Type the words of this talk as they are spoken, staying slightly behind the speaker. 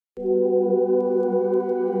Good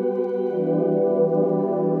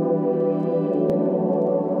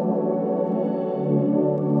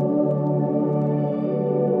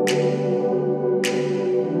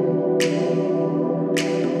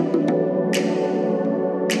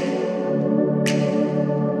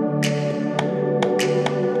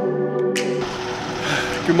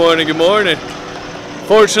morning, good morning.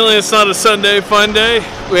 Fortunately, it's not a Sunday fun day.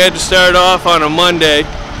 We had to start off on a Monday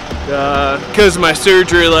because of my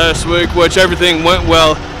surgery last week, which everything went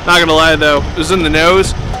well. Not gonna lie though, it was in the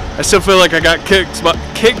nose. I still feel like I got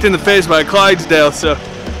kicked in the face by a Clydesdale, so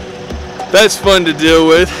that's fun to deal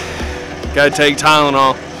with. Gotta take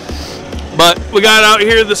Tylenol. But we got out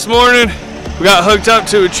here this morning. We got hooked up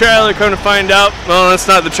to a trailer. Come to find out, well, that's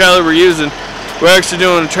not the trailer we're using. We're actually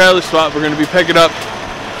doing a trailer swap. We're gonna be picking up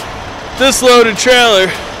this loaded trailer,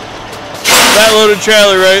 that loaded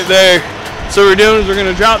trailer right there. So what we're doing is we're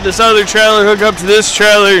gonna drop this other trailer, hook up to this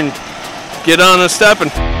trailer, and get on a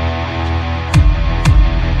stepping.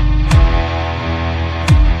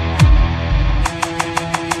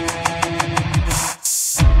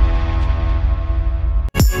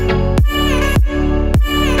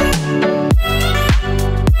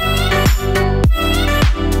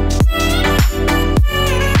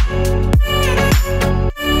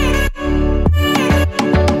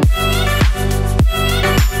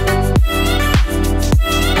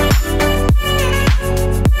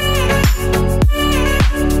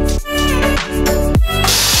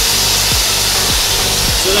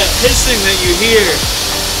 Hissing that you hear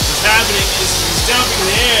is happening is he's dumping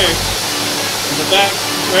the air in the back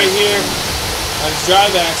right here on his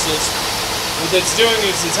drive axis. What that's doing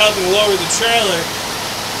is it's helping lower the trailer.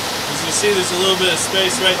 As you see, there's a little bit of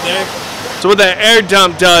space right there. So what that air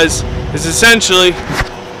dump does is essentially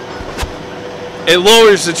it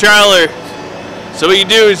lowers the trailer. So what you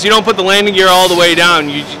do is you don't put the landing gear all the way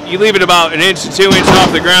down. You leave it about 1 inch to 2 inches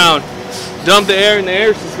off the ground. Dump the air in the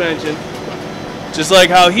air suspension, just like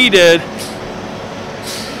how he did,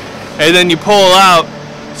 and then you pull out.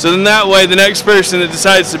 So then that way the next person that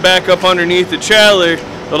decides to back up underneath the trailer,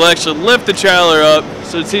 it'll actually lift the trailer up,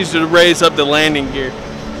 so it's easier to raise up the landing gear.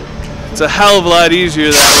 It's a hell of a lot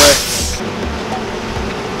easier that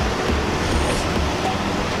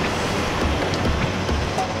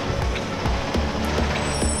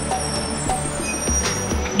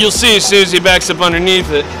way. You'll see as soon as he backs up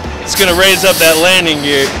underneath it, it's going to raise up that landing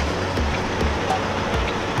gear.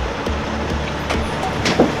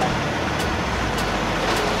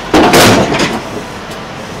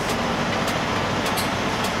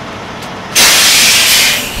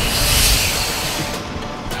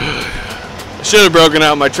 I should have broken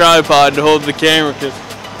out my tripod to hold the camera because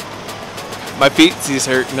my feetsies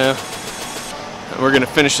hurt now. And we're gonna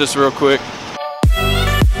finish this real quick.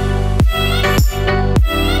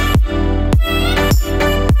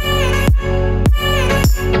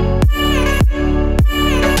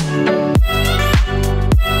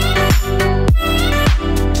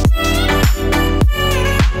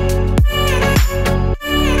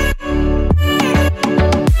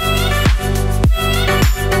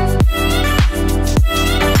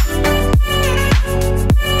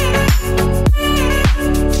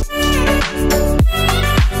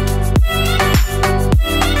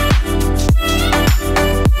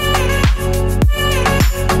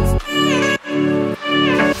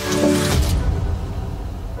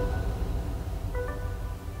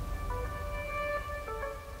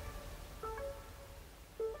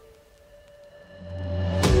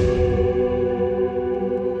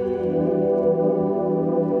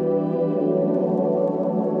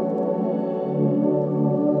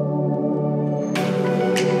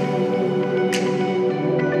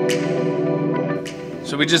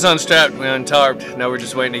 So we just unstrapped, we untarped, now we're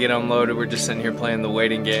just waiting to get unloaded. We're just sitting here playing the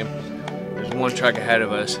waiting game. There's one truck ahead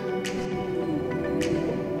of us.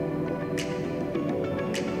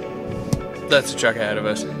 That's the truck ahead of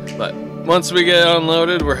us. But once we get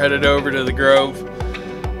unloaded, we're headed over to the Grove,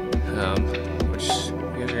 which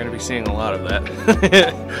you guys are going to be seeing a lot of that.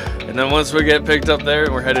 And then once we get picked up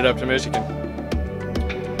there, we're headed up to Michigan.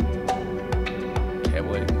 Can't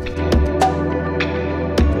wait.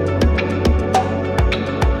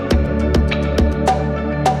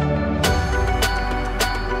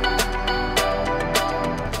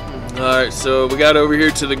 Alright, so we got over here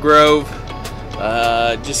to the Grove.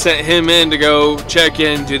 Just sent him in to go check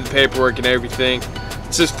in, do the paperwork and everything.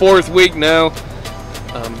 It's his 4th week now.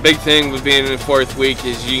 Big thing with being in the 4th week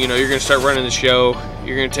is you're going to start running the show.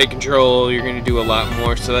 You're going to take control. You're going to do a lot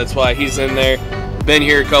more. So that's why he's in there. Been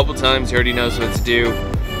here a couple times. He already knows what to do.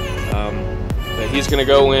 But he's going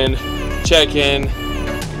to go in, check in,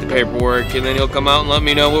 the paperwork, and then he'll come out and let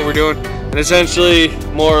me know what we're doing. And essentially,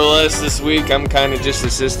 more or less this week, I'm kind of just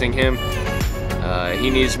assisting him. He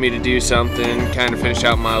needs me to do something, kind of finish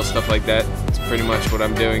out miles, stuff like that. That's pretty much what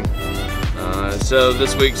I'm doing. So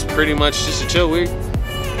this week's pretty much just a chill week.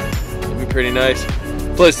 It'll be pretty nice.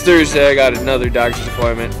 Plus Thursday, I got another doctor's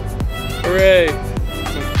appointment. Hooray!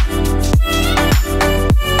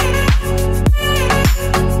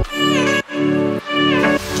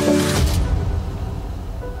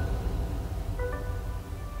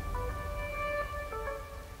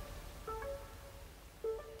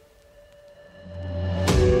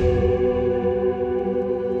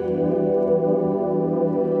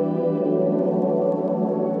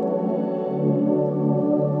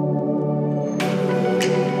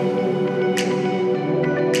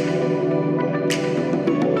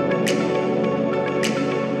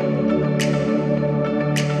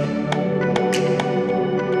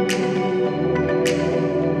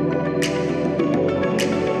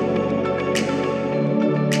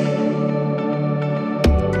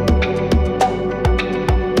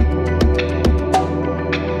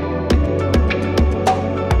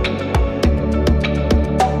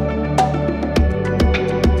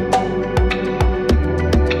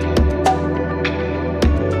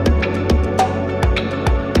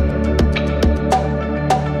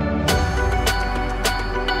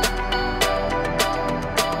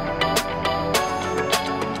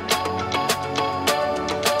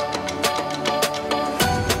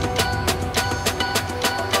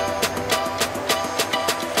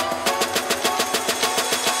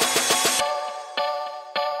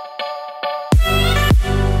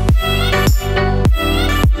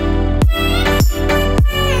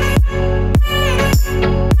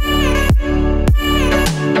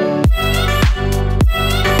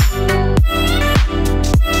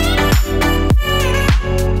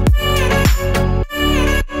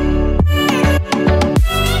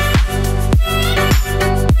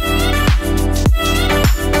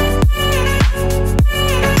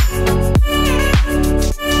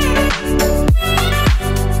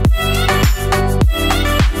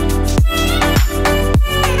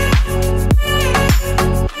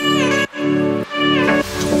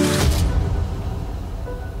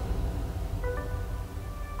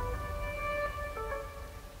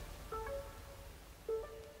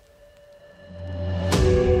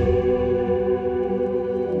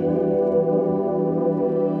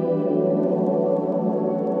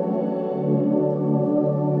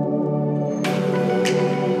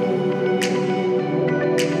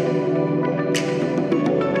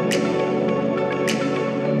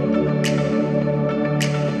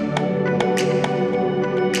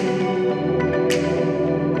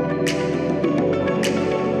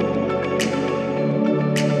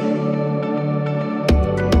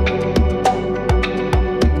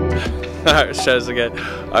 Alright, let's try this again.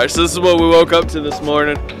 Alright, so this is what we woke up to this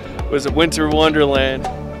morning. It was a winter wonderland.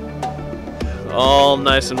 All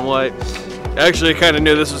nice and white. Actually, I kind of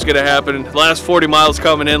knew this was going to happen. The last 40 miles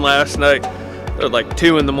coming in last night, it was like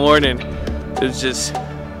 2 in the morning. It was just,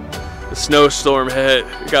 the snowstorm hit.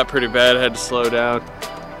 It got pretty bad. I had to slow down.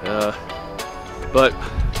 But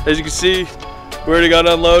as you can see, we already got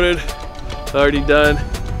unloaded. Already done.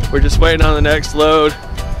 We're just waiting on the next load.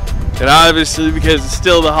 And obviously, because it's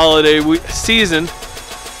still the holiday season,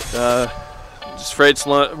 just freight's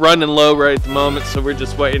running low right at the moment, so we're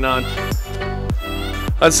just waiting on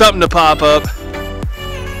something to pop up.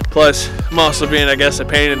 Plus, I'm also being, I guess, a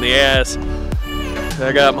pain in the ass.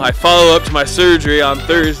 I got my follow-up to my surgery on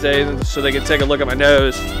Thursday, so they can take a look at my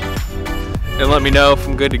nose and let me know if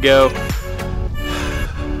I'm good to go.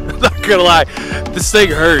 I'm not gonna lie, this thing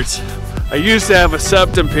hurts. I used to have a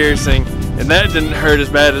septum piercing, and that didn't hurt as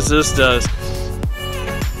bad as this does.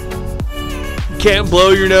 You can't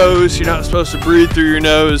blow your nose. You're not supposed to breathe through your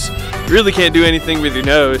nose. You really can't do anything with your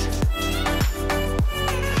nose.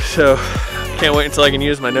 So, I can't wait until I can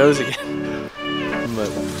use my nose again. But,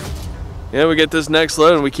 yeah, we get this next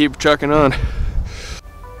load and we keep trucking on.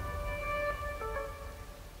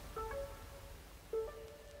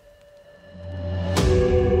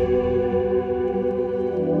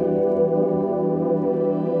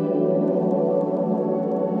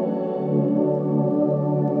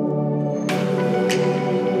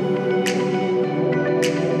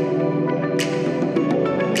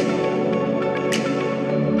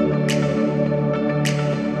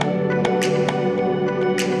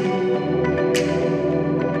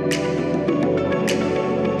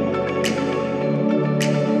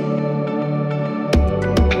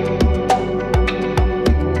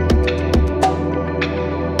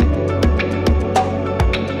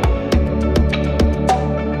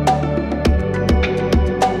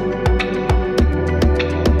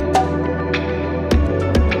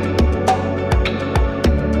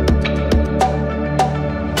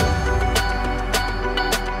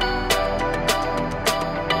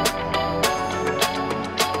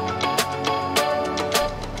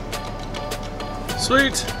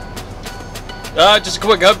 Sweet. Just a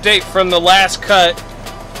quick update from the last cut.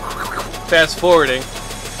 Fast forwarding.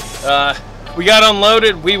 We got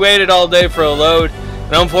unloaded. We waited all day for a load,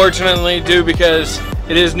 and unfortunately, because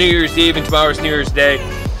it is New Year's Eve and tomorrow's New Year's Day,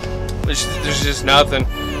 there's just nothing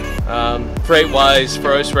freight-wise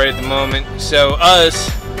for us right at the moment. So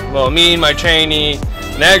me, my trainee,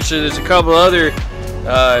 and actually there's a couple other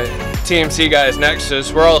TMC guys next to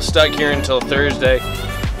us. We're all stuck here until Thursday.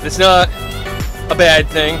 It's not a bad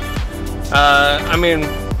thing. I mean,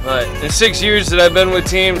 in 6 years that I've been with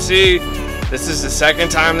TMC, this is the second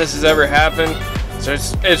time this has ever happened. So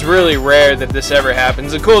it's really rare that this ever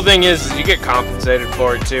happens. The cool thing is you get compensated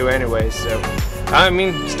for it too anyway. So, I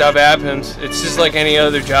mean, stuff happens. It's just like any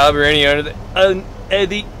other job or any other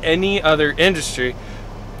industry.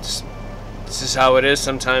 This is how it is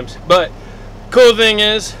sometimes. But cool thing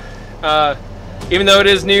is, even though it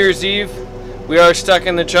is New Year's Eve, we are stuck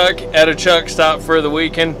in the truck at a truck stop for the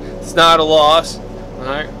weekend. It's not a loss.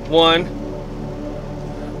 Alright,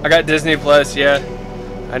 I got Disney Plus, yeah.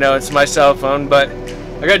 I know it's my cell phone, but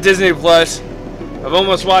I got Disney Plus. I've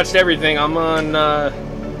almost watched everything. I'm on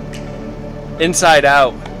Inside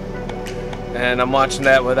Out. And I'm watching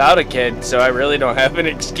that without a kid, so I really don't have an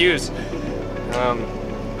excuse.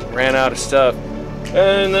 Ran out of stuff.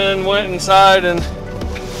 And then went inside and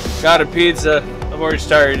got a pizza. I've already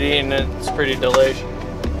started eating it. It's pretty delicious.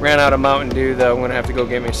 Ran out of Mountain Dew though. I'm gonna have to go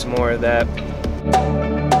get me some more of that.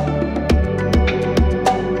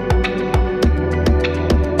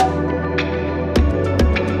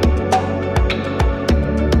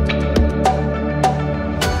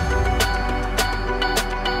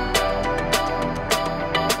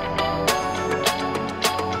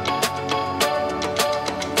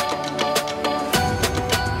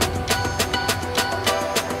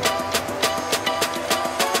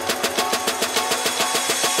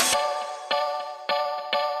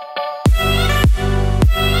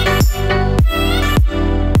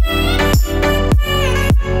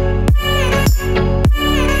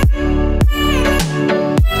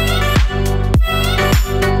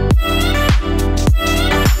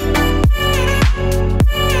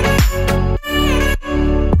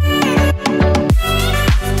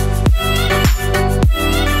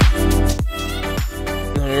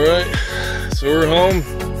 So we're home.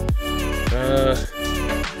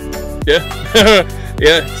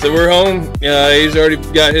 Yeah, so we're home. He's already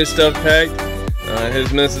got his stuff packed.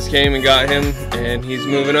 His missus came and got him, and he's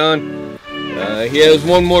moving on. He has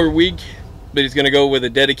one more week, but he's gonna go with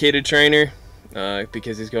a dedicated trainer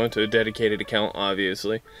because he's going to a dedicated account,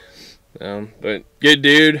 obviously. But good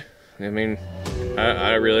dude. I mean,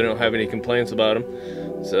 I really don't have any complaints about him,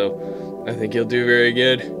 so I think he'll do very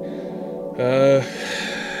good.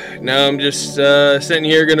 Now I'm just sitting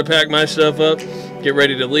here gonna pack my stuff up, get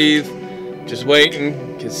ready to leave, just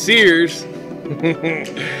waiting, cause Sears, I'm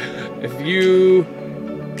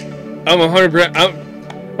 100%,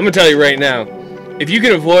 I'm gonna tell you right now, if you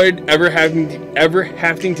can avoid ever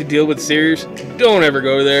having to deal with Sears, don't ever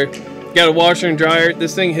go there. Got a washer and dryer.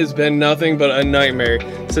 This thing has been nothing but a nightmare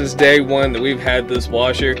since day one that we've had this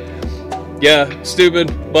washer. Yeah,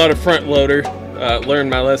 stupid, bought a front loader,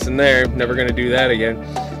 learned my lesson there, never gonna do that again.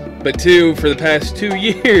 But two, for the past 2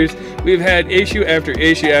 years, we've had issue after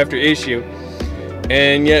issue after issue.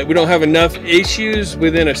 And yet we don't have enough issues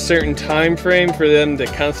within a certain time frame for them to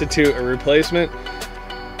constitute a replacement.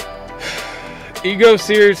 You go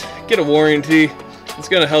Sears, get a warranty. It's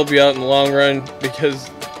gonna help you out in the long run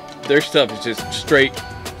because their stuff is just straight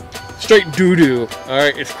doo-doo.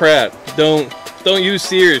 Alright, it's crap. Don't use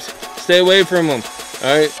Sears. Stay away from them.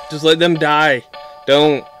 Alright, just let them die.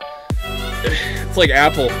 Don't. It's like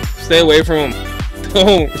Apple. Stay away from them.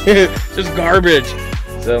 Don't. Just garbage.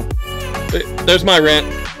 So, there's my rant.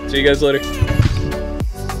 See you guys later.